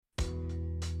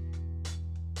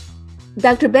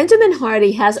Dr. Benjamin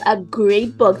Hardy has a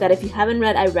great book that if you haven't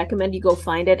read, I recommend you go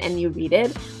find it and you read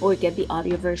it or get the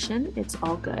audio version. It's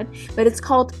all good. But it's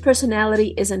called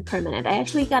Personality Isn't Permanent. I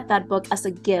actually got that book as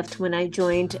a gift when I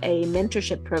joined a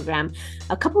mentorship program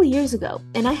a couple years ago.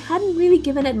 And I hadn't really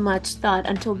given it much thought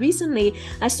until recently.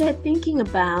 I started thinking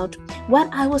about what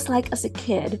I was like as a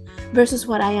kid versus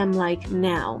what I am like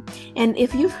now. And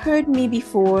if you've heard me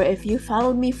before, if you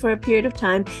followed me for a period of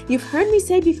time, you've heard me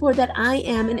say before that I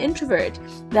am an introvert.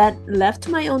 That left to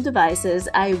my own devices,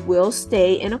 I will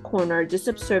stay in a corner just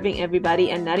observing everybody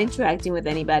and not interacting with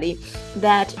anybody.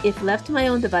 That if left to my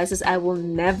own devices, I will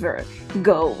never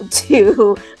go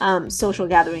to social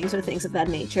gatherings or things of that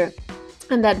nature.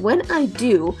 And that when I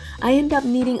do, I end up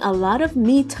needing a lot of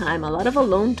me time, a lot of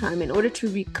alone time in order to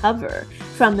recover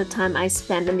from the time I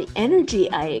spend and the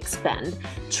energy I expend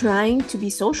trying to be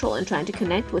social and trying to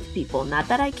connect with people. Not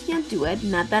that I can't do it,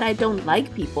 not that I don't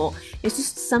like people. It's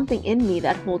just something in me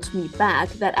that holds me back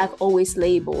that I've always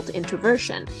labeled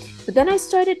introversion. But then I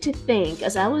started to think,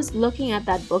 as I was looking at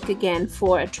that book again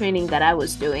for a training that I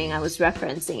was doing, I was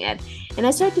referencing it, and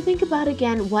I started to think about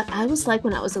again what I was like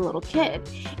when I was a little kid.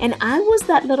 And I was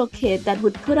that little kid that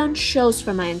would put on shows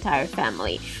for my entire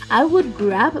family. I would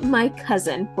grab my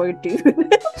cousin, poor dude,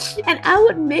 and I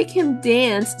would make him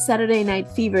dance Saturday Night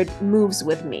Fever moves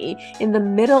with me in the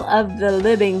middle of the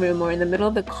living room or in the middle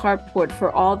of the carport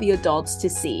for all the adults to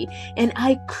see. And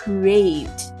I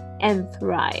craved and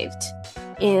thrived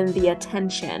in the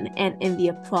attention and in the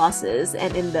applauses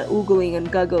and in the oogling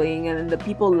and guggling and in the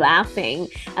people laughing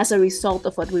as a result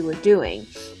of what we were doing.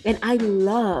 And I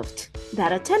loved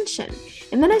that attention.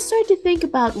 And then I started to think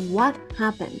about what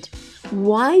happened.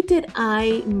 Why did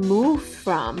I move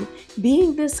from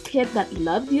being this kid that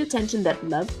loved the attention, that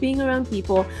loved being around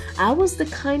people? I was the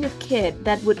kind of kid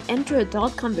that would enter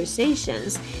adult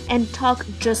conversations and talk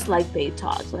just like they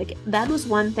talked. Like that was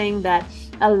one thing that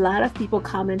a lot of people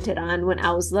commented on when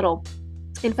I was little.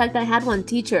 In fact, I had one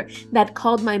teacher that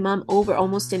called my mom over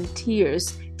almost in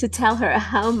tears to tell her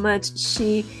how much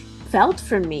she felt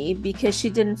for me because she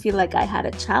didn't feel like I had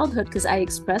a childhood because I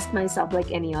expressed myself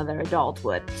like any other adult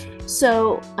would.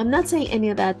 So I'm not saying any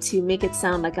of that to make it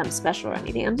sound like I'm special or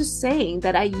anything. I'm just saying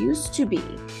that I used to be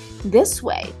this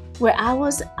way, where I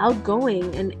was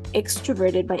outgoing and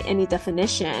extroverted by any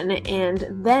definition, and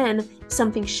then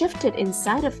something shifted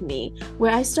inside of me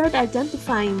where I started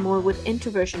identifying more with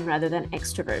introversion rather than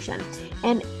extroversion.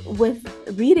 And with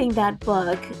reading that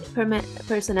book,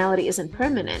 Personality Isn't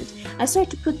Permanent, I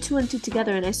started to put two and two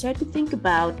together, and I started to think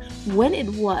about when it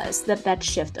was that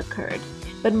shift occurred.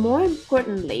 But more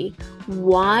importantly,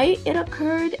 why it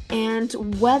occurred and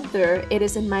whether it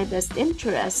is in my best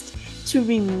interest to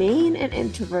remain an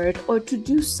introvert or to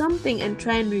do something and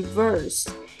try and reverse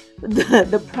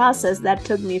the process that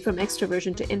took me from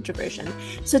extroversion to introversion.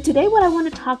 So today what I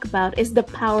want to talk about is the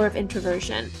power of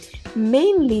introversion,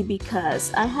 mainly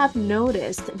because I have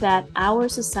noticed that our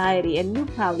society, and you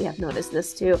probably have noticed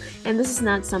this too, and this is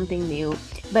not something new,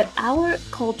 but our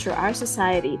culture, our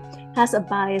society has a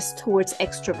bias towards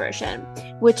extroversion,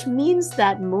 which means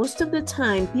that most of the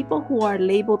time people who are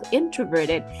labeled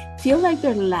introverted feel like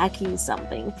they're lacking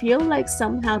something, feel like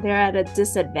somehow they're at a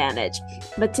disadvantage.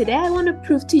 But today I want to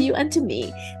prove to you and to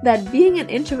me that being an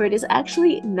introvert is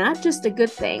actually not just a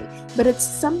good thing, but it's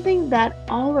something that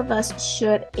all of us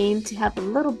should aim to have a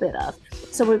little bit of.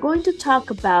 So we're going to talk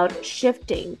about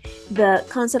shifting the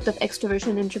concept of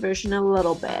extroversion and introversion a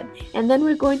little bit. And then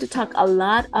we're going to talk a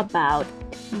lot about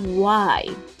why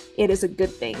it is a good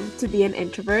thing to be an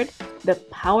introvert, the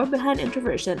power behind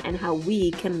introversion, and how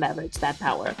we can leverage that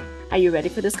power. Are you ready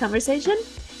for this conversation?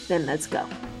 Then let's go.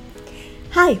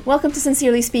 Hi, welcome to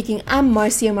Sincerely Speaking. I'm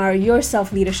Marcia Amaro, your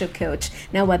self-leadership coach.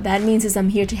 Now what that means is I'm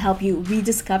here to help you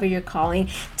rediscover your calling,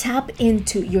 tap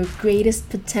into your greatest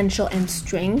potential and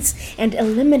strengths, and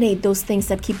eliminate those things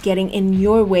that keep getting in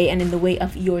your way and in the way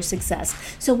of your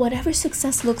success. So whatever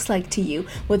success looks like to you,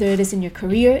 whether it is in your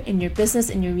career, in your business,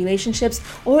 in your relationships,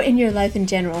 or in your life in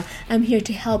general, I'm here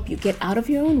to help you get out of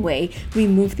your own way,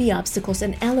 remove the obstacles,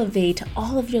 and elevate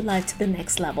all of your life to the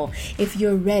next level. If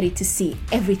you're ready to see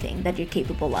everything that you're capable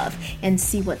of and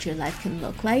see what your life can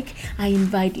look like, I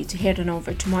invite you to head on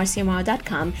over to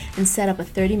marciamaro.com and set up a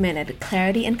 30-minute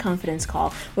clarity and confidence call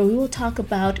where we will talk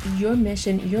about your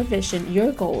mission, your vision,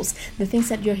 your goals, the things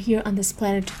that you're here on this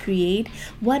planet to create,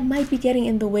 what might be getting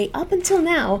in the way up until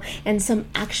now, and some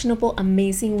actionable,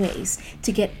 amazing ways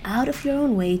to get out of your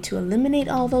own way to eliminate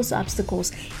all those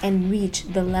obstacles and reach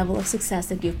the level of success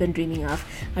that you've been dreaming of.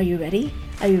 Are you ready?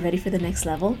 Are you ready for the next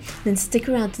level? Then stick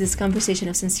around to this conversation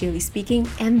of Sincerely Speaking,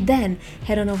 and then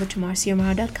head on over to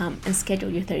marciamara.com and schedule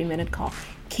your 30-minute call.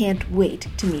 Can't wait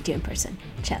to meet you in person.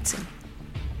 Chat soon.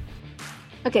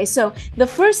 Okay, so the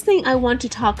first thing I want to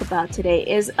talk about today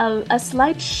is a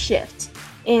slight shift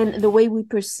in the way we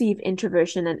perceive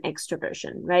introversion and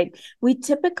extroversion, right? We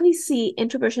typically see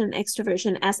introversion and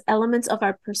extroversion as elements of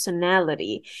our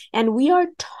personality, and we are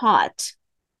taught,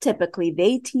 typically,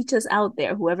 they teach us out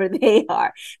there, whoever they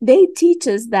are, they teach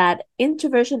us that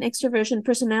introversion, extroversion,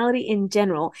 personality in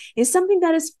general is something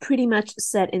that is pretty much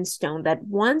set in stone, that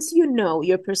once you know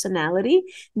your personality,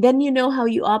 then you know how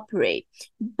you operate.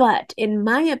 But in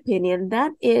my opinion,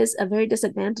 that is a very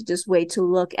disadvantageous way to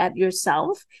look at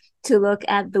yourself, to look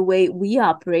at the way we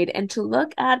operate, and to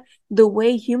look at the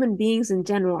way human beings in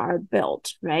general are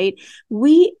built, right?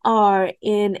 We are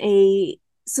in a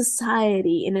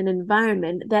society, in an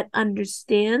environment that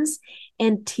understands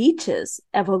and teaches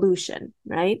evolution,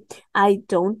 right? I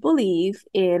don't believe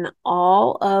in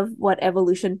all of what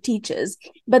evolution teaches,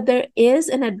 but there is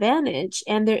an advantage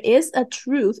and there is a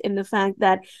truth in the fact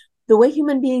that the way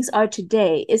human beings are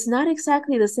today is not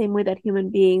exactly the same way that human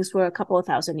beings were a couple of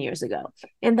thousand years ago.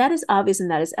 And that is obvious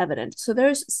and that is evident. So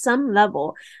there's some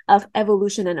level of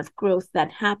evolution and of growth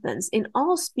that happens in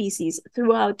all species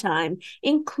throughout time,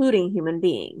 including human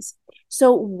beings.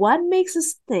 So what makes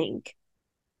us think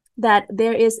that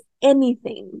there is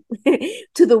anything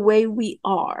to the way we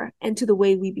are and to the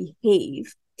way we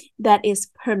behave that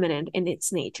is permanent in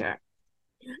its nature?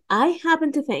 I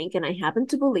happen to think and I happen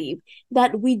to believe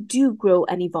that we do grow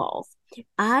and evolve.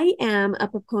 I am a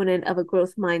proponent of a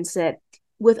growth mindset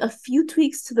with a few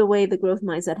tweaks to the way the growth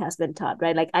mindset has been taught,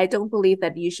 right? Like, I don't believe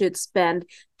that you should spend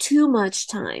too much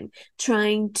time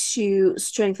trying to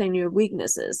strengthen your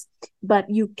weaknesses, but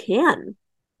you can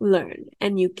learn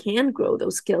and you can grow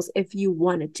those skills if you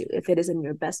wanted to, if it is in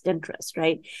your best interest,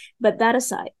 right? But that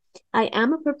aside, I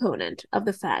am a proponent of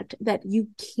the fact that you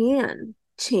can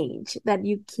change, that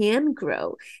you can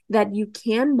grow, that you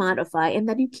can modify, and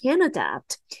that you can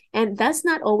adapt. And that's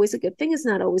not always a good thing. It's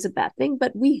not always a bad thing,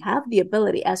 but we have the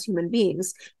ability as human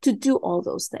beings to do all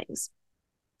those things.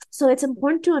 So it's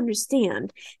important to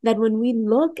understand that when we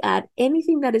look at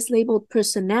anything that is labeled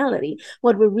personality,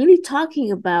 what we're really talking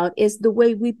about is the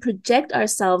way we project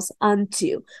ourselves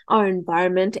onto our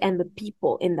environment and the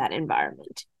people in that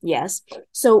environment. Yes.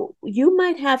 So you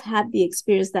might have had the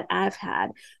experience that I've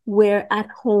had where at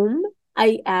home,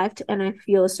 I act and I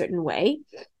feel a certain way.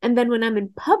 And then when I'm in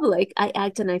public, I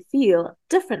act and I feel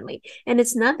differently. And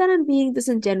it's not that I'm being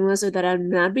disingenuous or that I'm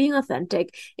not being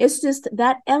authentic. It's just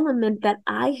that element that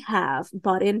I have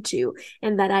bought into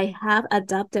and that I have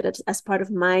adopted as part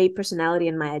of my personality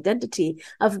and my identity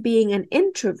of being an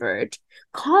introvert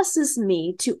causes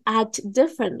me to act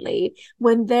differently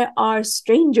when there are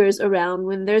strangers around,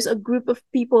 when there's a group of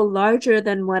people larger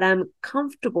than what I'm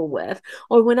comfortable with,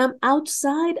 or when I'm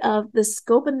outside of the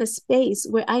scope and the space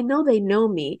where I know they know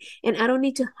me and I don't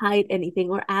need to hide anything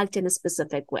or act in a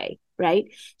specific way, right?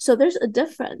 So there's a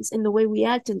difference in the way we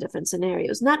act in different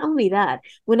scenarios. Not only that,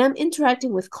 when I'm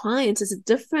interacting with clients, it's a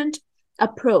different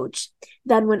approach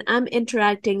than when I'm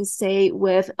interacting, say,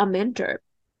 with a mentor,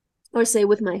 or say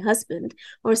with my husband,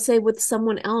 or say with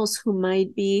someone else who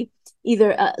might be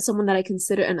either someone that I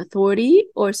consider an authority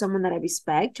or someone that I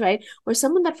respect, right? Or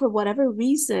someone that for whatever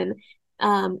reason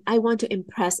I want to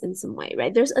impress in some way,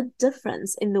 right? There's a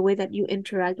difference in the way that you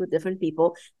interact with different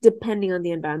people depending on the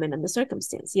environment and the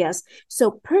circumstance. Yes.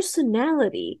 So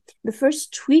personality, the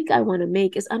first tweak I want to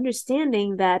make is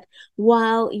understanding that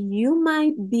while you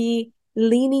might be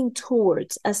leaning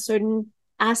towards a certain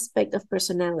aspect of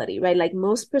personality, right? Like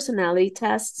most personality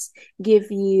tests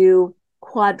give you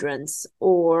quadrants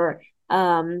or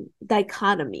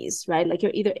dichotomies, right? Like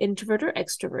you're either introvert or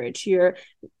extrovert.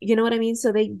 You know what I mean?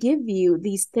 So they give you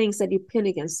these things that you pin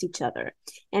against each other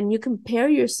and you compare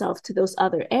yourself to those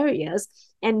other areas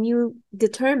and you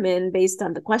determine based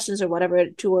on the questions or whatever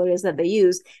tool it is that they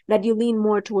use that you lean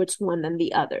more towards one than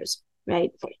the others.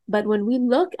 Right. But when we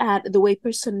look at the way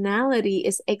personality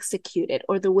is executed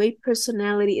or the way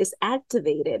personality is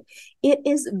activated, it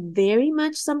is very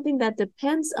much something that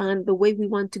depends on the way we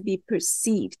want to be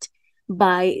perceived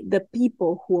by the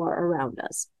people who are around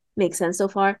us. Make sense so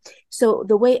far? So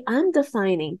the way I'm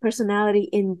defining personality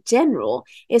in general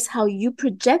is how you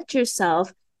project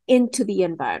yourself into the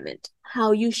environment,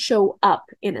 how you show up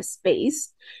in a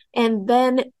space. And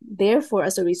then, therefore,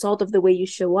 as a result of the way you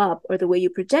show up or the way you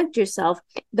project yourself,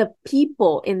 the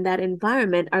people in that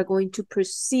environment are going to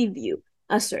perceive you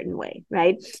a certain way,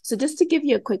 right? So just to give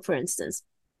you a quick, for instance,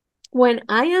 when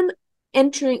I am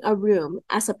entering a room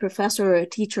as a professor or a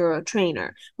teacher or a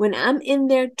trainer, when I'm in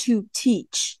there to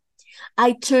teach,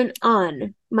 I turn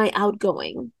on my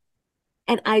outgoing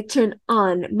and I turn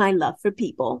on my love for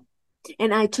people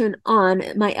and I turn on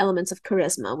my elements of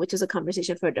charisma, which is a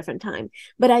conversation for a different time.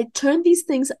 But I turn these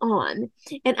things on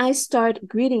and I start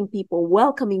greeting people,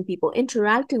 welcoming people,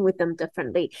 interacting with them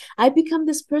differently. I become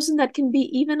this person that can be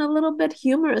even a little bit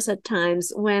humorous at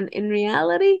times when in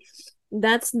reality,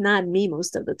 that's not me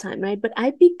most of the time, right? But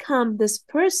I become this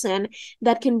person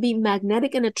that can be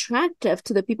magnetic and attractive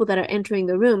to the people that are entering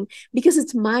the room because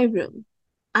it's my room.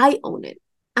 I own it.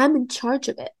 I'm in charge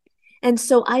of it. And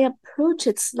so I approach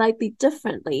it slightly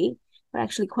differently, or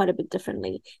actually quite a bit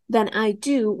differently, than I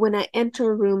do when I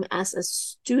enter a room as a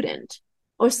student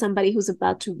or somebody who's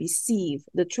about to receive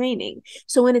the training.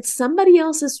 So when it's somebody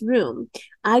else's room,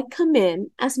 I come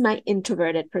in as my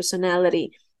introverted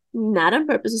personality, not on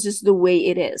purpose, it's just the way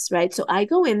it is, right? So I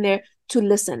go in there to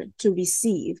listen, to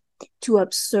receive, to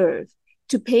observe,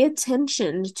 to pay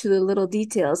attention to the little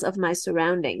details of my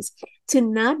surroundings, to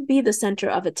not be the center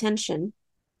of attention,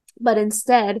 but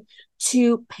instead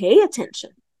to pay attention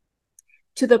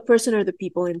to the person or the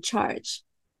people in charge.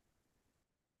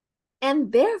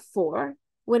 And therefore,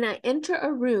 when I enter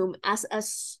a room as a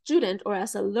student or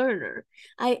as a learner,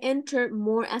 I enter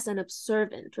more as an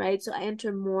observant, right? So I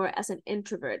enter more as an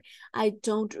introvert. I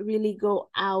don't really go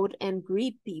out and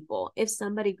greet people. If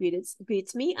somebody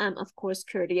greets me, I'm of course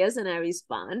courteous and I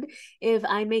respond. If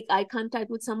I make eye contact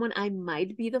with someone, I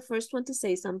might be the first one to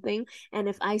say something. And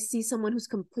if I see someone who's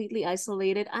completely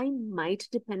isolated, I might,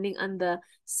 depending on the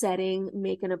setting,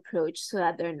 make an approach so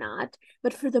that they're not.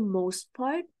 But for the most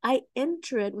part, I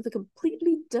enter it with a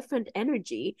completely different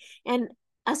energy and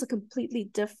as a completely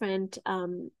different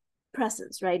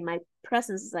presence, right? My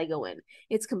presence as I go in,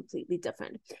 it's completely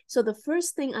different. So the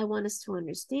first thing I want us to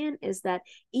understand is that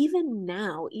even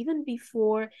now, even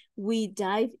before we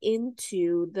dive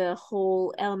into the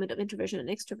whole element of introversion and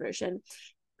extroversion,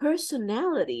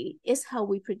 personality is how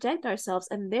we project ourselves,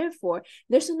 and therefore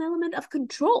there's an element of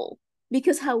control,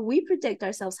 because how we project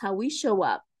ourselves, how we show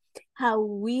up, how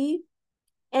we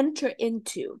enter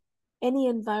into any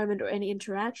environment or any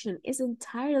interaction is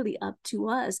entirely up to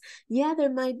us. Yeah,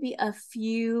 there might be a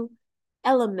few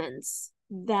elements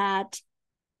that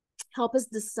help us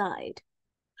decide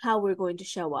how we're going to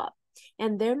show up.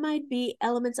 And there might be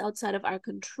elements outside of our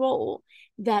control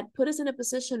that put us in a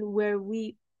position where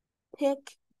we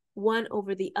pick one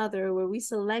over the other, where we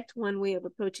select one way of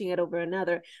approaching it over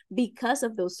another because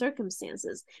of those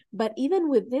circumstances. But even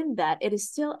within that, it is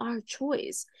still our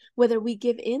choice whether we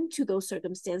give in to those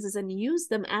circumstances and use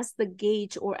them as the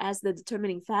gauge or as the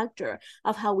determining factor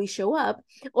of how we show up,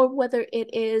 or whether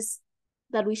it is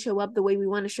that we show up the way we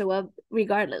want to show up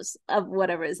regardless of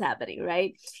whatever is happening,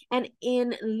 right? And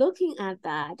in looking at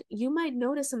that, you might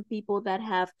notice some people that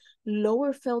have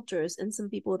lower filters and some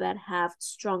people that have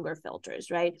stronger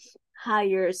filters, right?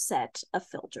 Higher set of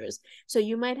filters. So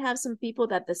you might have some people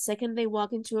that the second they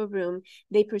walk into a room,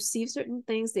 they perceive certain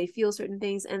things, they feel certain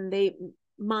things, and they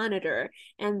monitor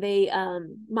and they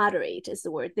moderate is the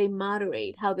word. They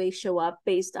moderate how they show up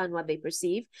based on what they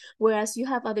perceive. Whereas you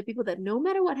have other people that no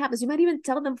matter what happens, you might even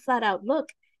tell them flat out, look,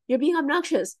 you're being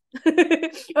obnoxious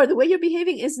or the way you're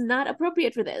behaving is not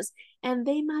appropriate for this. And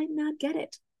they might not get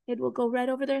it. It will go right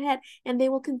over their head and they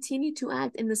will continue to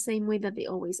act in the same way that they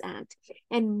always act.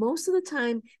 And most of the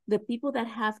time, the people that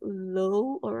have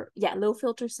low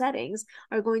filter settings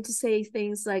are going to say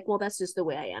things like, well, that's just the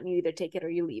way I am. You either take it or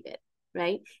you leave it,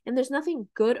 right? And there's nothing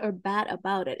good or bad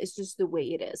about it. It's just the way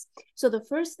it is. So the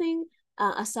first thing,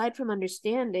 aside from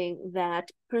understanding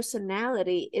that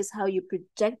personality is how you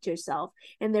project yourself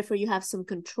and therefore you have some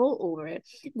control over it,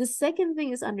 the second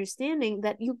thing is understanding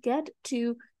that you get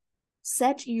to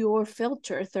set your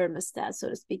filter thermostat, so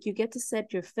to speak. You get to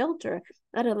set your filter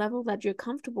at a level that you're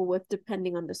comfortable with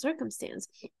depending on the circumstance.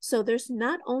 So there's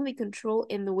not only control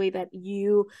in the way that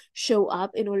you show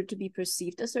up in order to be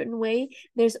perceived a certain way,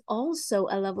 there's also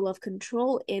a level of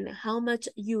control in how much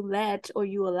you let or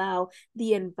you allow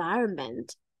the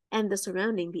environment and the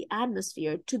surrounding, the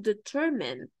atmosphere, to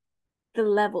determine the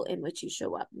level in which you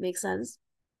show up. Make sense?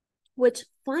 Which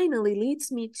finally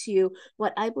leads me to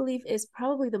what I believe is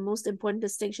probably the most important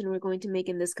distinction we're going to make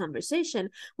in this conversation,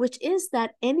 which is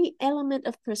that any element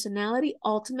of personality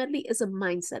ultimately is a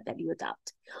mindset that you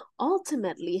adopt.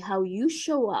 Ultimately, how you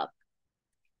show up,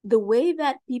 the way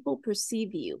that people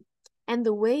perceive you, and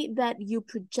the way that you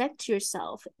project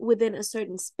yourself within a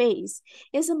certain space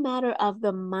is a matter of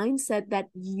the mindset that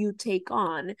you take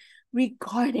on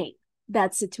regarding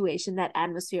that situation, that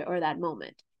atmosphere, or that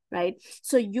moment. right?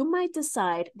 So you might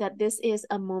decide that this is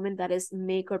a moment that is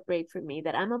make or break for me,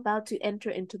 that I'm about to enter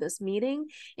into this meeting,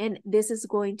 and this is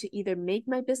going to either make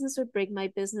my business or break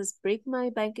my business, break my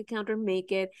bank account or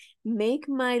make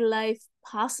my life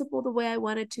possible the way I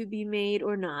want it to be made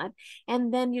or not.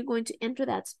 And then you're going to enter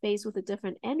that space with a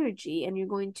different energy, and you're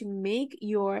going to make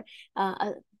your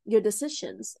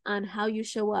decisions on how you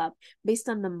show up based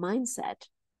on the mindset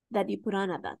that you put on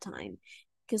at that time.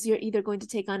 Because you're either going to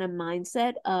take on a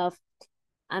mindset of,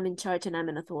 I'm in charge and I'm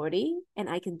in authority and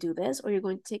I can do this, or you're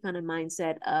going to take on a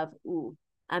mindset of, ooh,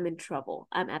 I'm in trouble,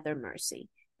 I'm at their mercy,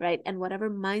 right? And whatever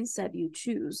mindset you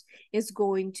choose is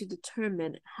going to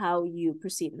determine how you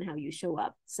proceed and how you show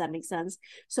up. Does that make sense?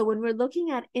 So when we're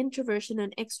looking at introversion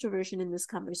and extroversion in this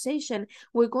conversation,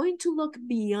 we're going to look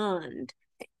beyond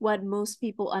what most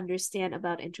people understand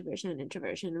about introversion and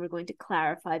introversion. And we're going to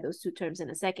clarify those two terms in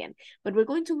a second. But we're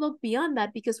going to look beyond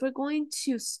that because we're going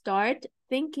to start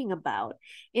thinking about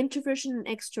introversion and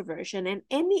extroversion and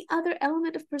any other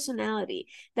element of personality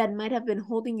that might have been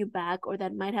holding you back or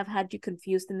that might have had you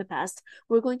confused in the past.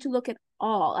 We're going to look at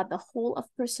the whole of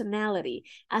personality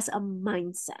as a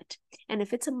mindset. And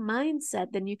if it's a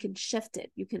mindset, then you can shift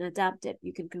it, you can adapt it,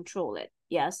 you can control it.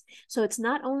 Yes. So it's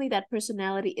not only that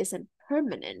personality isn't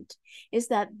permanent, is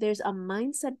that there's a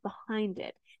mindset behind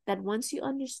it, that once you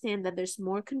understand that there's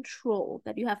more control,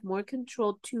 that you have more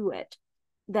control to it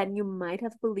than you might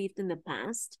have believed in the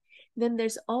past, then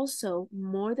there's also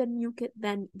more that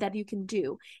you can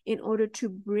do in order to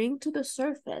bring to the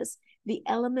surface the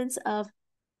elements of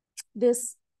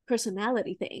this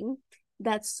personality thing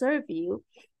that serve you.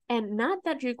 And not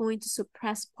that you're going to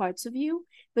suppress parts of you,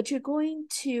 but you're going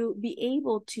to be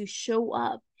able to show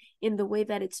up in the way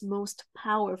that it's most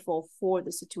powerful for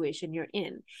the situation you're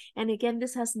in. And again,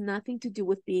 this has nothing to do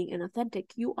with being inauthentic.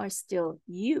 You are still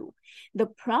you. The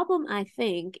problem, I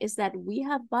think, is that we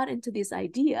have bought into this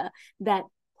idea that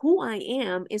who I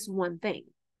am is one thing.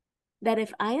 That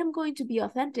if I am going to be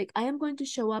authentic, I am going to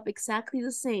show up exactly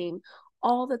the same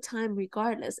all the time,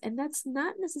 regardless. And that's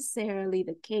not necessarily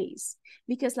the case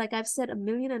because, like I've said 1.5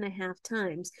 million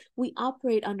times, we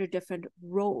operate under different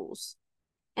roles.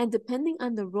 And depending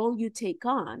on the role you take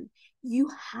on, you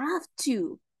have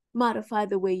to modify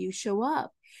the way you show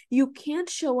up. You can't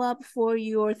show up for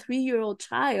your 3-year-old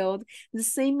child the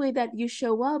same way that you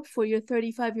show up for your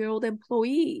 35-year-old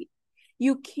employee.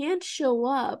 You can't show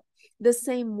up the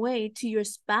same way to your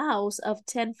spouse of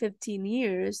 10, 15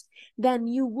 years than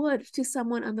you would to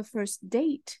someone on the first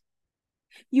date.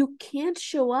 You can't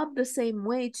show up the same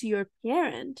way to your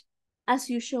parent as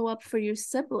you show up for your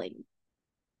sibling.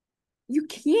 You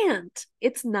can't.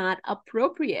 It's not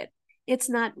appropriate. It's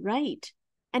not right.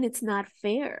 And it's not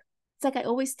fair. It's like I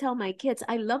always tell my kids,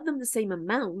 I love them the same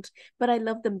amount, but I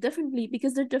love them differently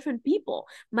because they're different people.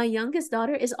 My youngest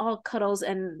daughter is all cuddles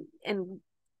and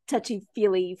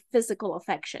touchy-feely physical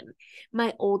affection.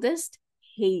 My oldest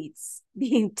hates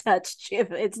being touched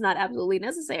if it's not absolutely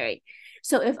necessary.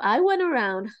 So if I went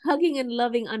around hugging and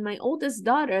loving on my oldest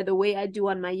daughter the way I do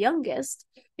on my youngest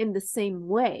in the same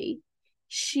way,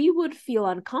 she would feel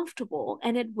uncomfortable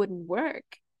and it wouldn't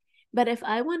work. But if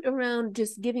I went around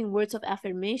just giving words of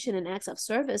affirmation and acts of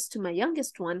service to my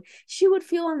youngest one, she would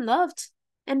feel unloved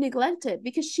and neglected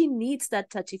because she needs that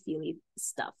touchy-feely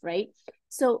stuff, right?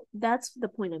 So that's the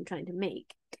point I'm trying to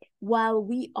make. While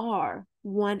we are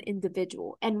one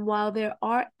individual and while there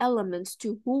are elements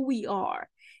to who we are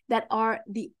that are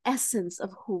the essence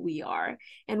of who we are,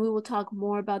 and we will talk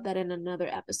more about that in another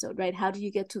episode, right? How do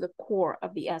you get to the core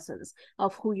of the essence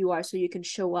of who you are so you can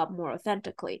show up more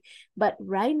authentically? But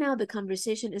right now, the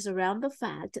conversation is around the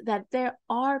fact that there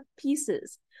are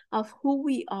pieces of who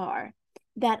we are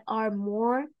that are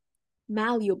more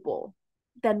malleable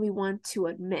than we want to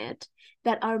admit,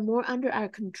 that are more under our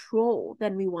control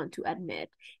than we want to admit,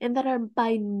 and that are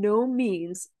by no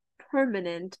means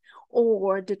permanent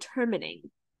or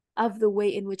determining of the way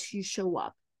in which you show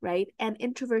up, right? And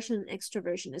introversion and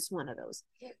extroversion is one of those.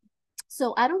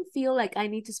 So I don't feel like I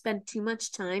need to spend too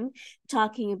much time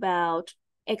talking about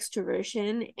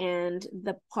extroversion and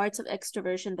the parts of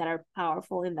extroversion that are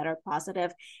powerful and that are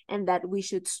positive and that we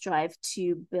should strive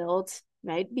to build,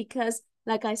 right? Because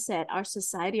like I said, our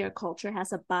society, our culture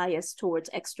has a bias towards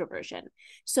extroversion.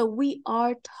 So we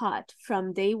are taught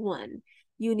from day one,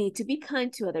 you need to be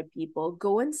kind to other people,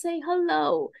 go and say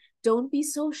hello, don't be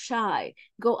so shy,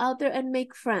 go out there and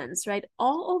make friends, right?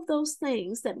 All of those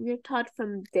things that we're taught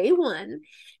from day one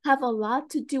have a lot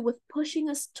to do with pushing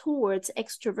us towards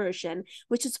extroversion,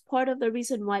 which is part of the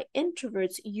reason why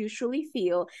introverts usually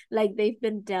feel like they've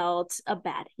been dealt a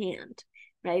bad hand.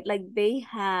 right? Like they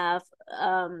have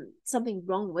something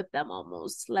wrong with them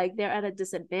almost, like they're at a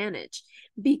disadvantage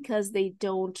because they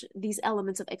don't, these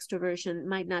elements of extroversion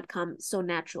might not come so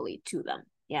naturally to them.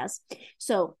 Yes.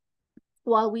 So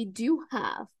while we do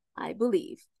have, I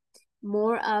believe,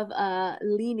 more of a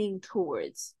leaning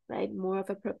towards, right? More of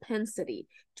a propensity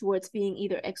towards being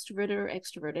either extroverted or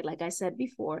extroverted. Like I said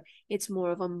before, it's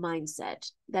more of a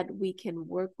mindset that we can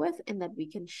work with and that we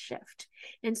can shift.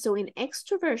 And so in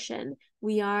extroversion,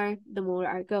 we are the more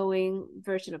outgoing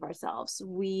version of ourselves.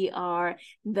 We are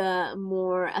the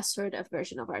more assertive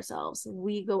version of ourselves.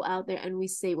 We go out there and we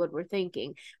say what we're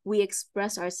thinking. We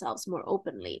express ourselves more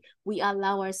openly. We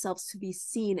allow ourselves to be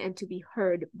seen and to be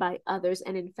heard by others.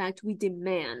 And in fact, we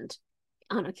demand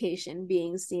on occasion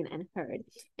being seen and heard.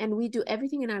 And we do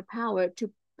everything in our power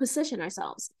to position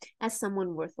ourselves as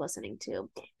someone worth listening to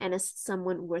and as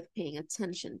someone worth paying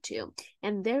attention to.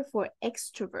 And therefore,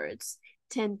 extroverts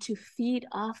tend to feed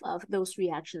off of those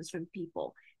reactions from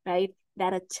people, right?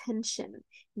 That attention,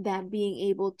 that being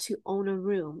able to own a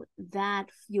room, that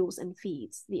fuels and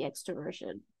feeds the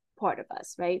extroversion part of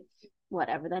us, right?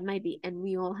 Whatever that might be. And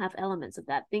we all have elements of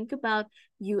that. Think about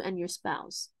you and your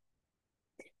spouse.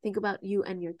 Think about you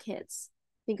and your kids.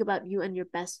 Think about you and your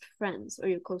best friends or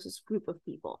your closest group of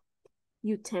people.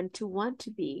 You tend to want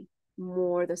to be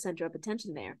more the center of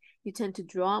attention there. You tend to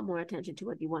draw more attention to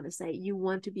what you want to say. You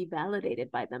want to be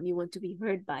validated by them. You want to be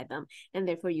heard by them. And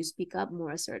therefore you speak up more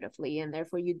assertively. And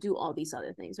therefore you do all these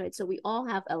other things, right? So we all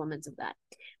have elements of that.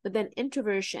 But then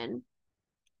introversion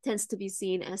tends to be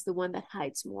seen as the one that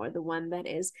hides more, the one that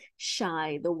is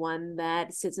shy, the one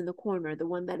that sits in the corner, the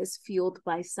one that is fueled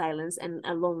by silence and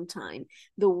alone time,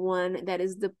 the one that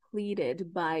is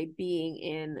depleted by being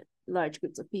in large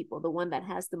groups of people, the one that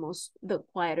has the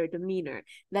quieter demeanor,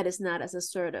 that is not as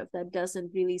assertive, that doesn't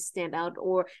really stand out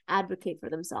or advocate for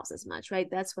themselves as much, right?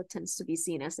 That's what tends to be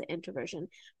seen as the introversion,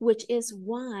 which is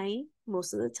why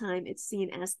most of the time it's seen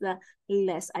as the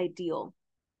less ideal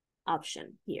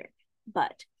option here.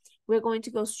 But we're going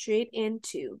to go straight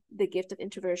into the gift of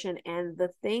introversion and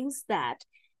the things that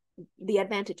the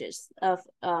advantages of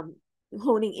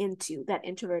honing into that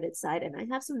introverted side. And I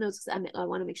have some notes because I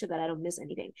want to make sure that I don't miss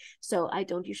anything. So I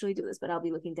don't usually do this, but I'll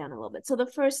be looking down a little bit. So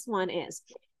the first one is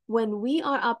when we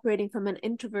are operating from an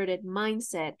introverted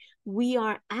mindset, we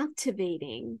are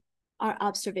activating our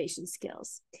observation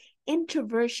skills.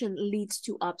 Introversion leads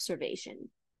to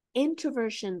observation.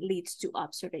 Introversion leads to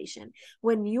observation.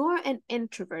 When you're an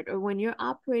introvert or when you're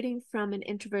operating from an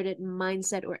introverted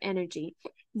mindset or energy,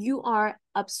 you are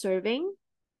observing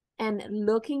and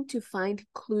looking to find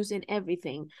clues in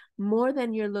everything more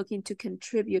than you're looking to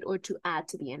contribute or to add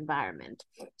to the environment.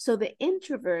 So the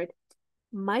introvert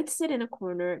might sit in a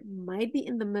corner, might be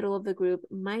in the middle of the group,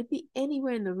 might be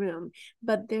anywhere in the room,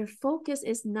 but their focus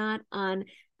is not on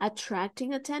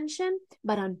attracting attention,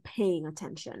 but on paying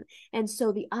attention. And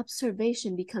so the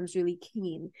observation becomes really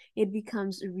keen. It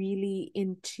becomes really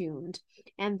in tuned.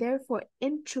 And therefore,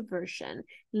 introversion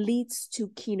leads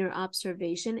to keener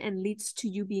observation and leads to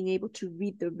you being able to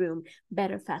read the room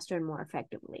better, faster, and more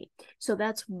effectively. So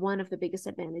that's one of the biggest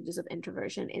advantages of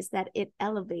introversion, is that it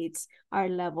elevates our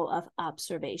level of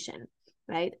observation.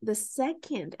 Right? The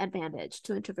second advantage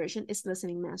to introversion is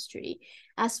listening mastery.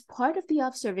 As part of the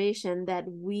observation that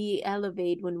we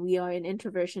elevate when we are in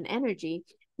introversion energy,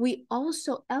 we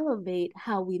also elevate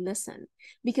how we listen.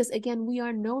 Because again, we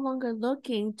are no longer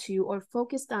looking to or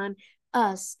focused on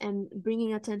us and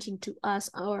bringing attention to us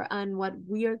or on what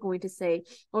we are going to say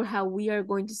or how we are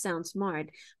going to sound smart.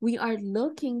 We are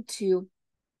looking to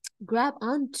grab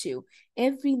onto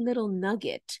every little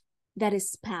nugget that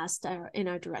is passed in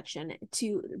our direction,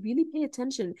 to really pay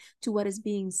attention to what is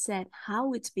being said,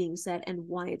 how it's being said, and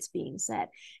why it's being said.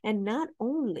 And not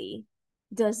only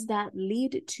does that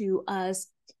lead to us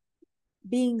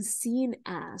being seen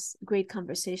as great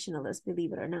conversationalists,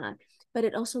 believe it or not, but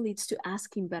it also leads to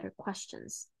asking better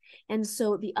questions. And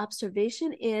so the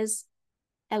observation is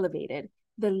elevated,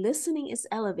 the listening is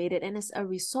elevated, and as a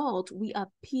result, we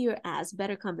appear as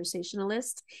better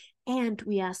conversationalists and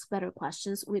we ask better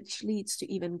questions, which leads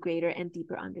to even greater and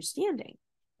deeper understanding,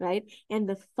 right? And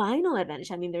the final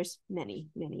advantage, I mean, there's many,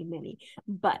 many, many,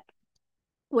 but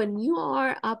when you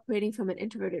are operating from an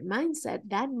introverted mindset,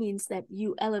 that means that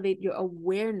you elevate your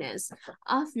awareness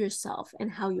of yourself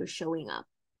and how you're showing up.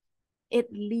 It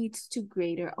leads to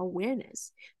greater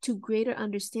awareness, to greater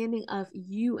understanding of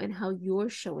you and how you're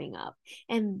showing up,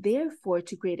 and therefore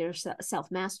to greater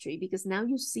self-mastery, because now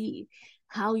you see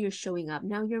how you're showing up.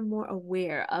 Now you're more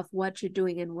aware of what you're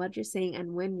doing and what you're saying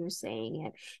and when you're saying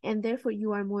it, and therefore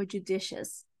you are more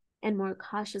judicious and more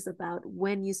cautious about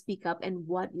when you speak up and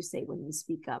what you say when you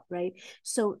speak up, right?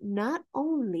 So not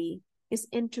only is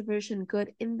introversion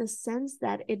good in the sense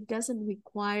that it doesn't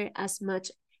require as much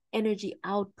energy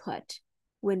output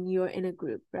when you're in a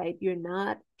group, right? You're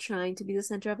not trying to be the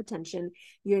center of attention.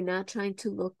 You're not trying to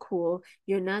look cool.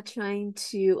 You're not trying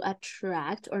to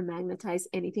attract or magnetize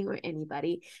anything or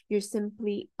anybody. You're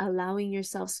simply allowing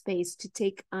yourself space to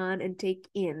take on and take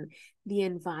in the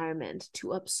environment,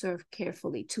 to observe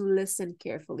carefully, to listen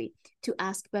carefully, to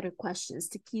ask better questions,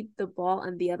 to keep the ball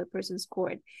on the other person's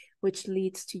court, which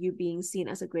leads to you being seen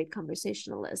as a great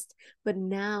conversationalist. But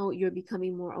now you're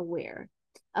becoming more aware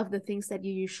of the things that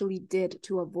you usually did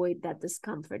to avoid that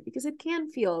discomfort, because it can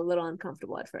feel a little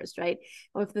uncomfortable at first, right?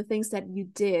 Or if the things that you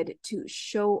did to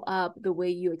show up the way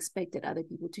you expected other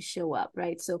people to show up,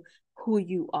 right? So who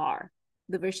you are,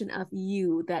 the version of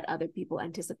you that other people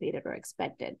anticipated or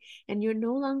expected. And you're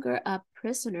no longer a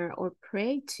prisoner or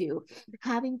prey to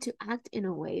having to act in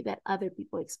a way that other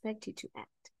people expect you to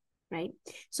act, right?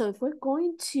 So if we're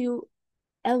going to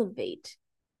elevate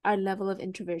our level of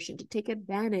introversion to take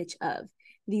advantage of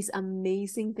these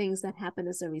amazing things that happen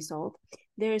as a result,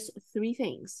 there's 3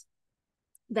 things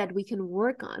that we can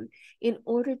work on in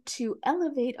order to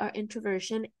elevate our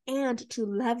introversion and to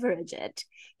leverage it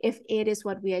if it is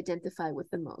what we identify with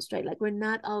the most, right? Like we're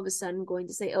not all of a sudden going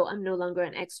to say, oh, I'm no longer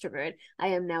an extrovert, I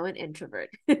am now an introvert,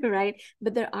 right?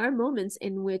 But there are moments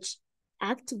in which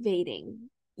activating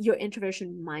your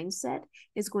introversion mindset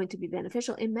is going to be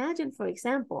beneficial. Imagine, for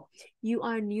example, you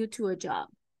are new to a job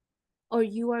or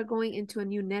you are going into a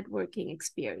new networking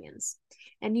experience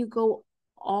and you go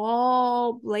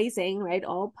all blazing, right?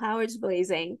 All powers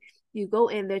blazing. You go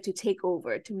in there to take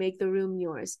over, to make the room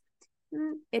yours.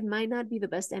 It might not be the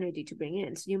best energy to bring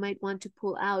in. So you might want to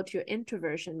pull out your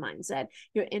introversion mindset,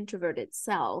 your introverted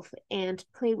self, and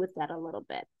play with that a little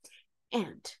bit.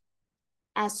 And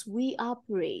as we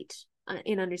operate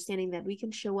in understanding that we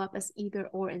can show up as either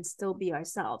or and still be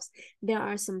ourselves, there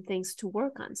are some things to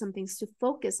work on, some things to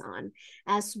focus on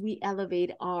as we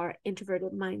elevate our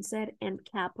introverted mindset and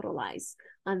capitalize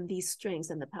on these strengths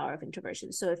and the power of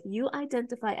introversion. So if you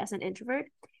identify as an introvert,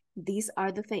 these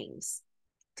are the things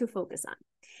to focus on.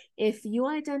 If you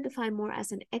identify more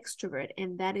as an extrovert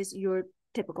and that is your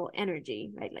typical energy,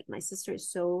 right? Like my sister is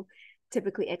so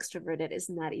typically extroverted, is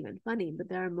not even funny, but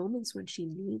there are moments when she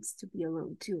needs to be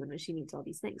alone too, and when she needs all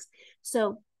these things.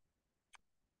 So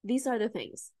these are the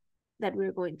things that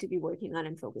we're going to be working on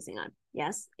and focusing on,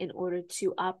 yes, in order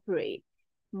to operate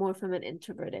more from an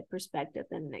introverted perspective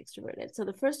than an extroverted. So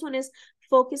the first one is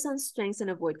focus on strengths and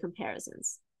avoid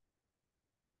comparisons.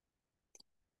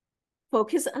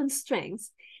 Focus on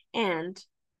strengths and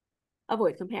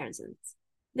avoid comparisons.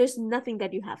 There's nothing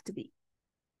that you have to be.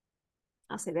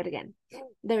 I'll say that again.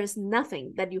 There is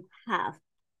nothing that you have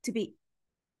to be.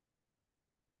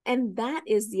 And that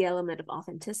is the element of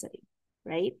authenticity,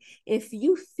 right? If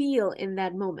you feel in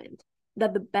that moment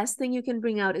that the best thing you can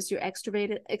bring out is your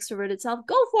extroverted self,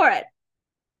 go for it.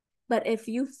 But if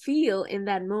you feel in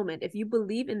that moment, if you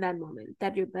believe in that moment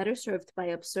that you're better served by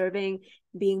observing,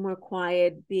 being more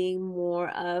quiet, being more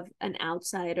of an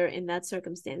outsider in that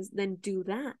circumstance, then do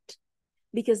that.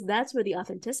 Because that's where the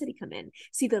authenticity come in.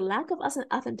 See, the lack of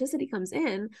authenticity comes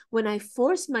in when I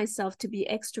force myself to be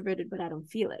extroverted, but I don't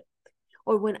feel it.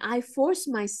 Or when I force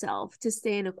myself to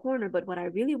stay in a corner, but what I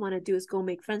really want to do is go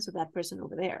make friends with that person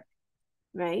over there,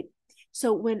 right?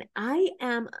 So when I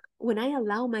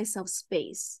allow myself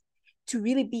space to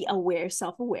really be aware,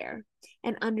 self-aware,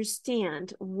 and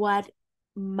understand what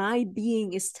my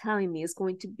being is telling me is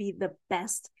going to be the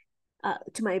best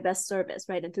to my best service,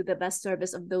 right? And to the best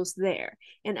service of those there.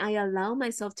 And I allow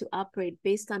myself to operate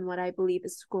based on what I believe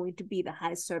is going to be the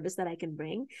highest service that I can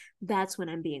bring. That's when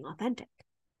I'm being authentic.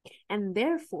 And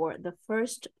therefore, the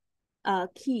first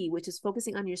key, which is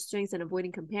focusing on your strengths and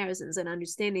avoiding comparisons and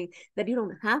understanding that you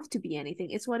don't have to be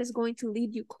anything, it's what is going to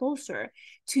lead you closer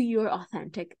to your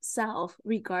authentic self,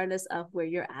 regardless of where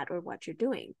you're at or what you're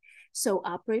doing. So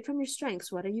operate from your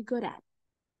strengths. What are you good at?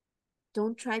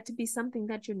 Don't try to be something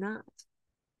that you're not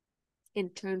in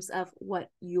terms of what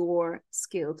you're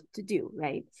skilled to do,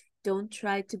 right? Don't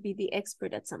try to be the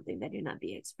expert at something that you're not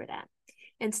the expert at.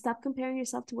 And stop comparing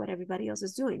yourself to what everybody else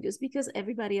is doing. Just because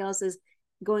everybody else is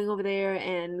going over there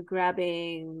and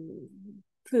grabbing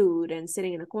food and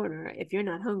sitting in a corner, if you're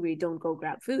not hungry, don't go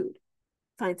grab food.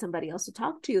 Find somebody else to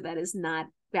talk to that is not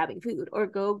grabbing food, or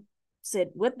go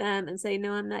sit with them and say,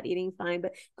 no, I'm not eating, fine,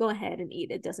 but go ahead and eat.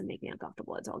 It doesn't make me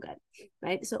uncomfortable. It's all good,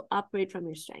 right? So operate from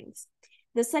your strengths.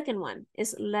 The second one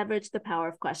is leverage the power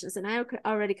of questions. And I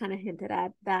already kind of hinted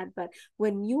at that, but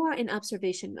when you are in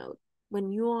observation mode, when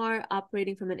you are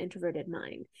operating from an introverted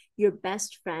mind, your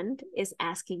best friend is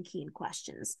asking keen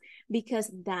questions, because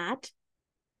that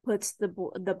puts the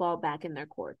ball back in their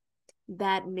court.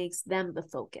 That makes them the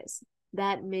focus.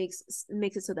 That makes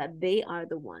it so that they are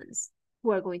the ones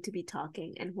who are going to be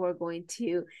talking and who are going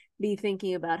to be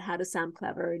thinking about how to sound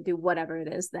clever, do whatever it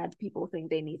is that people think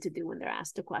they need to do when they're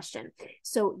asked a question.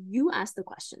 So you ask the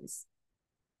questions.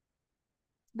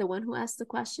 The one who asks the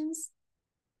questions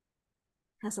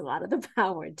has a lot of the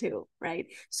power too, right?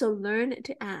 So learn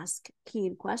to ask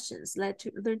keen questions.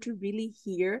 Learn to really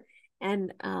hear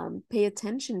and pay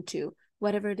attention to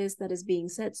whatever it is that is being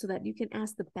said, so that you can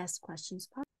ask the best questions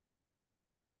possible.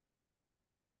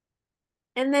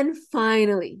 And then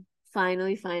finally,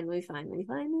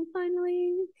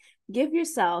 give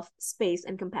yourself space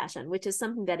and compassion, which is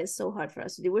something that is so hard for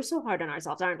us to do. We're so hard on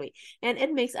ourselves, aren't we? And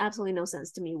it makes absolutely no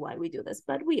sense to me why we do this,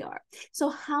 but we are. So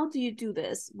how do you do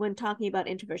this when talking about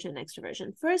introversion and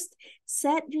extroversion? First,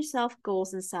 set yourself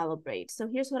goals and celebrate. So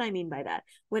here's what I mean by that.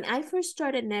 When I first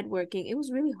started networking, it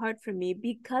was really hard for me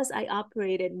because I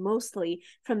operated mostly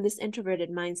from this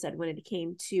introverted mindset when it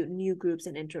came to new groups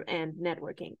and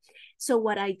networking. So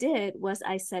what I did was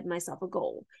I set myself a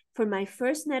goal. For my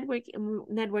first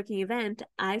networking event,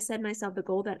 I set myself the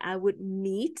goal that I would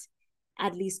meet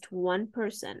at least one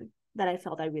person that I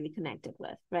felt I really connected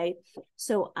with, right?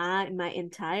 So my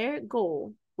entire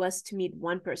goal was to meet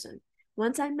one person.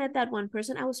 Once I met that one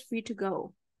person, I was free to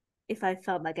go if I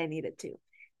felt like I needed to.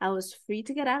 I was free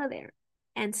to get out of there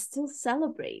and still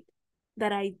celebrate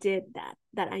that I did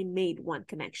that I made one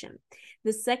connection.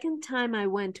 The second time I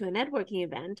went to a networking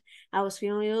event, I was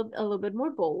feeling a little bit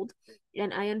more bold,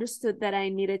 and I understood that I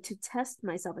needed to test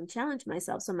myself and challenge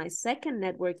myself. So my second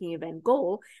networking event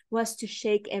goal was to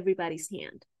shake everybody's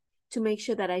hand, to make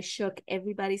sure that I shook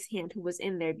everybody's hand who was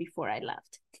in there before I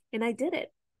left. And I did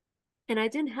it. And I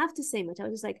didn't have to say much. I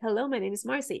was just like, hello, my name is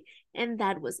Marcy. And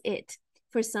that was it.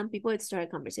 For some people, it started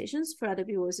conversations. For other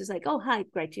people, it was just like, oh, hi,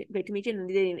 great to meet you. And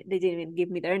they didn't even give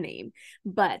me their name.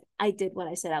 But I did what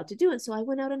I set out to do. And so I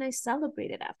went out and I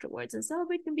celebrated afterwards. And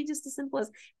celebrate can be just as simple as,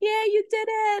 yeah, you did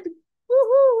it.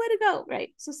 Woohoo, way to go, right?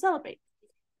 So celebrate.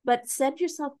 But set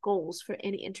yourself goals for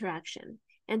any interaction.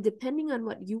 And depending on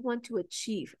what you want to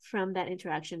achieve from that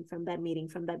interaction, from that meeting,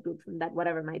 from that group, from that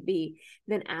whatever it might be,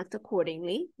 then act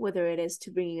accordingly, whether it is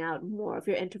to bringing out more of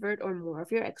your introvert or more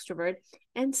of your extrovert,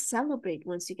 and celebrate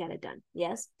once you get it done.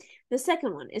 Yes. The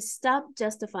second one is stop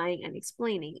justifying and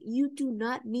explaining. You do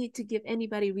not need to give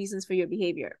anybody reasons for your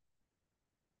behavior,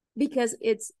 because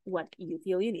it's what you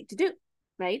feel you need to do.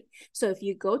 Right? So if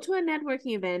you go to a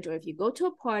networking event, or if you go to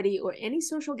a party or any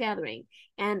social gathering,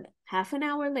 and half an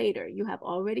hour later you have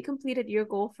already completed your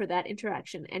goal for that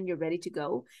interaction and you're ready to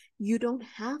go, you don't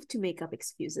have to make up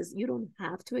excuses. You don't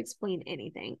have to explain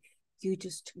anything. You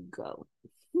just go.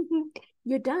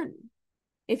 You're done.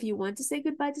 If you want to say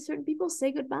goodbye to certain people,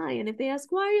 say goodbye. And if they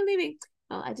ask, why are you leaving?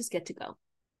 Oh, I just get to go.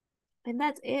 And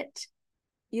that's it.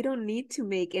 You don't need to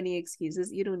make any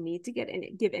excuses. You don't need to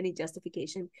give any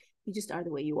justification. You just are the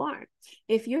way you are.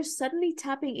 If you're suddenly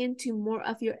tapping into more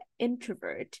of your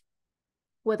introvert,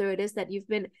 whether it is that you've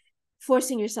been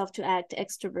forcing yourself to act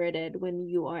extroverted when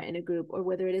you are in a group, or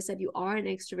whether it is that you are an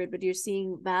extrovert, but you're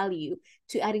seeing value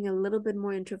to adding a little bit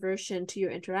more introversion to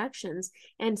your interactions,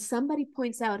 and somebody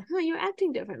points out, you're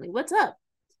acting differently. What's up?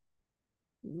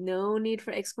 No need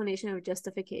for explanation or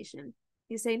justification.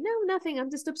 You say, no, nothing. I'm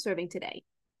just observing today.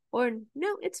 Or,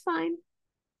 no, it's fine,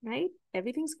 right?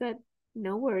 Everything's good.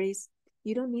 No worries.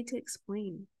 You don't need to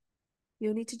explain. You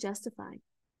don't need to justify.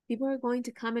 People are going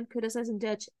to comment, criticize, and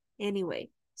judge anyway.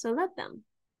 So let them.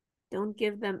 Don't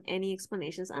give them any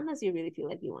explanations unless you really feel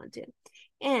like you want to.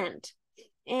 And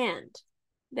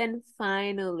then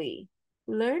finally,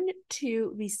 learn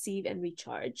to receive and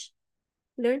recharge.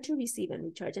 Learn to receive and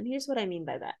recharge. And here's what I mean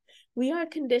by that. We are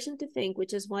conditioned to think,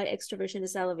 which is why extroversion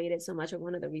is elevated so much, or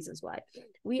one of the reasons why.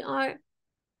 We are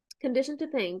conditioned to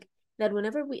think that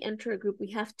whenever we enter a group, we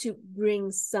have to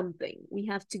bring something. We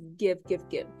have to give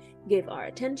our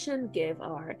attention, give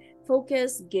our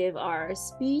focus, give our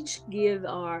speech, give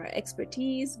our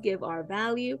expertise, give our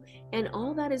value, and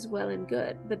all that is well and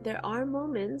good. But there are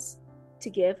moments to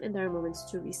give and there are moments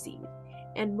to receive.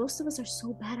 And most of us are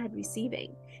so bad at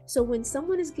receiving. So when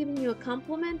someone is giving you a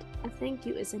compliment, a thank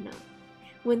you is enough.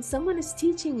 When someone is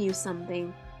teaching you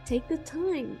something, take the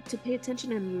time to pay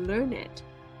attention and learn it.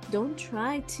 Don't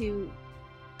try to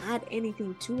add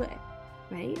anything to it,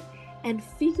 right? And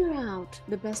figure out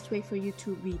the best way for you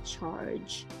to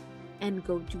recharge, and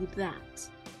go do that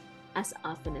as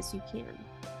often as you can.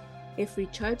 If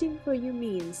recharging for you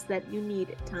means that you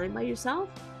need time by yourself,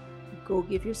 go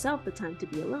give yourself the time to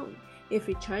be alone. If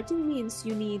recharging means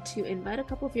you need to invite a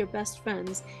couple of your best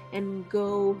friends and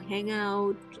go hang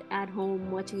out at home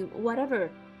watching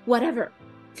whatever,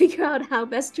 figure out how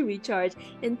best to recharge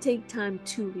and take time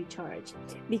to recharge.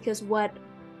 Because what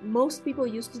most people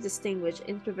use to distinguish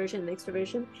introversion and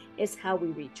extroversion is how we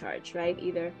recharge, right?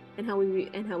 Either and how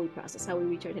we process, how we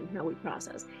recharge and how we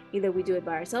process. Either we do it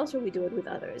by ourselves or we do it with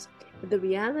others. But the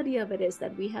reality of it is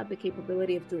that we have the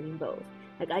capability of doing both.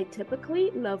 Like, I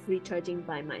typically love recharging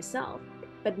by myself,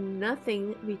 but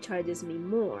nothing recharges me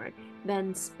more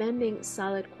than spending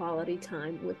solid quality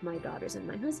time with my daughters and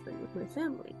my husband, with my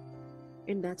family.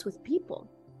 And that's with people,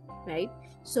 right?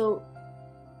 So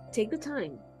take the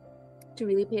time to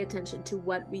really pay attention to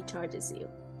what recharges you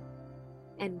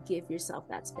and give yourself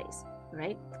that space,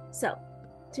 right? So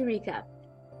to recap,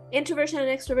 introversion and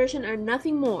extroversion are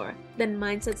nothing more than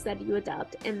mindsets that you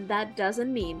adopt, and that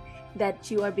doesn't mean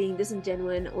that you are being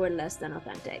disingenuous or less than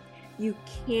authentic. You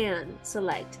can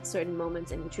select certain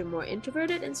moments in which you're more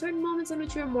introverted and certain moments in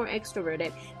which you're more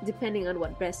extroverted, depending on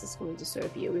what best is going to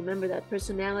serve you. Remember that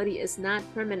personality is not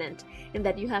permanent and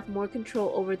that you have more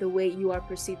control over the way you are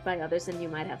perceived by others than you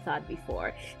might have thought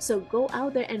before. So go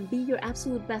out there and be your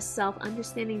absolute best self,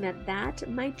 understanding that that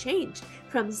might change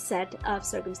from set of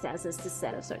circumstances to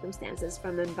set of circumstances,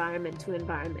 from environment to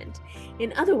environment.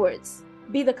 In other words,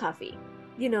 be the coffee.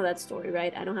 You know that story,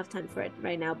 right? I don't have time for it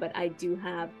right now, but I do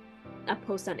have a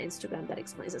post on Instagram that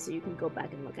explains it, so you can go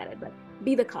back and look at it. But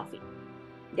be the coffee.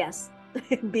 Yes.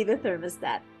 Be the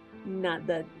thermostat, not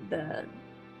the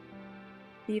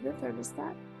be the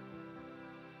thermostat,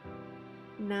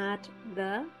 not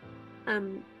the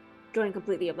I'm drawing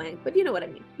completely a blank, but you know what I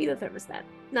mean. Be the thermostat,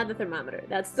 not the thermometer.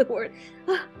 That's the word.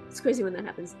 It's crazy when that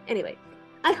happens. Anyway,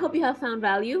 I hope you have found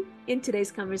value in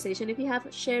today's conversation. If you have,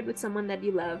 shared with someone that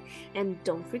you love. And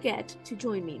don't forget to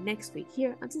join me next week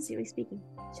here on Sincerely Speaking.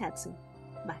 Chat soon.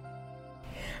 Bye.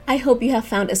 I hope you have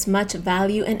found as much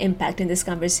value and impact in this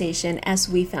conversation as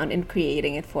we found in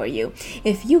creating it for you.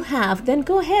 If you have, then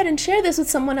go ahead and share this with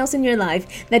someone else in your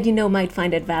life that you know might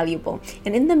find it valuable.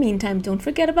 And in the meantime, don't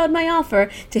forget about my offer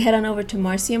to head on over to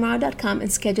marciamorrow.com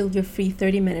and schedule your free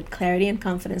 30-minute clarity and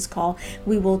confidence call.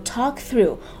 We will talk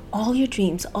through all your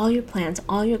dreams, all your plans,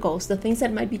 all your goals, the things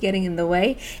that might be getting in the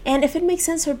way. And if it makes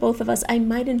sense for both of us, I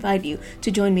might invite you to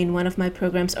join me in one of my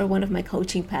programs or one of my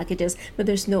coaching packages, but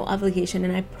there's no obligation.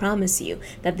 And I promise you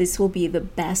that this will be the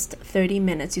best 30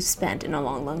 minutes you've spent in a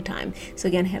long, long time. So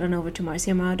again, head on over to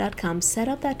marciamorrow.com, set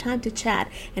up that time to chat,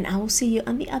 and I will see you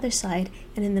on the other side.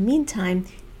 And in the meantime,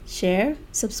 share,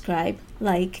 subscribe,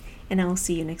 like, and I will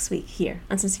see you next week here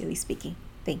on Sincerely Speaking.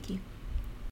 Thank you.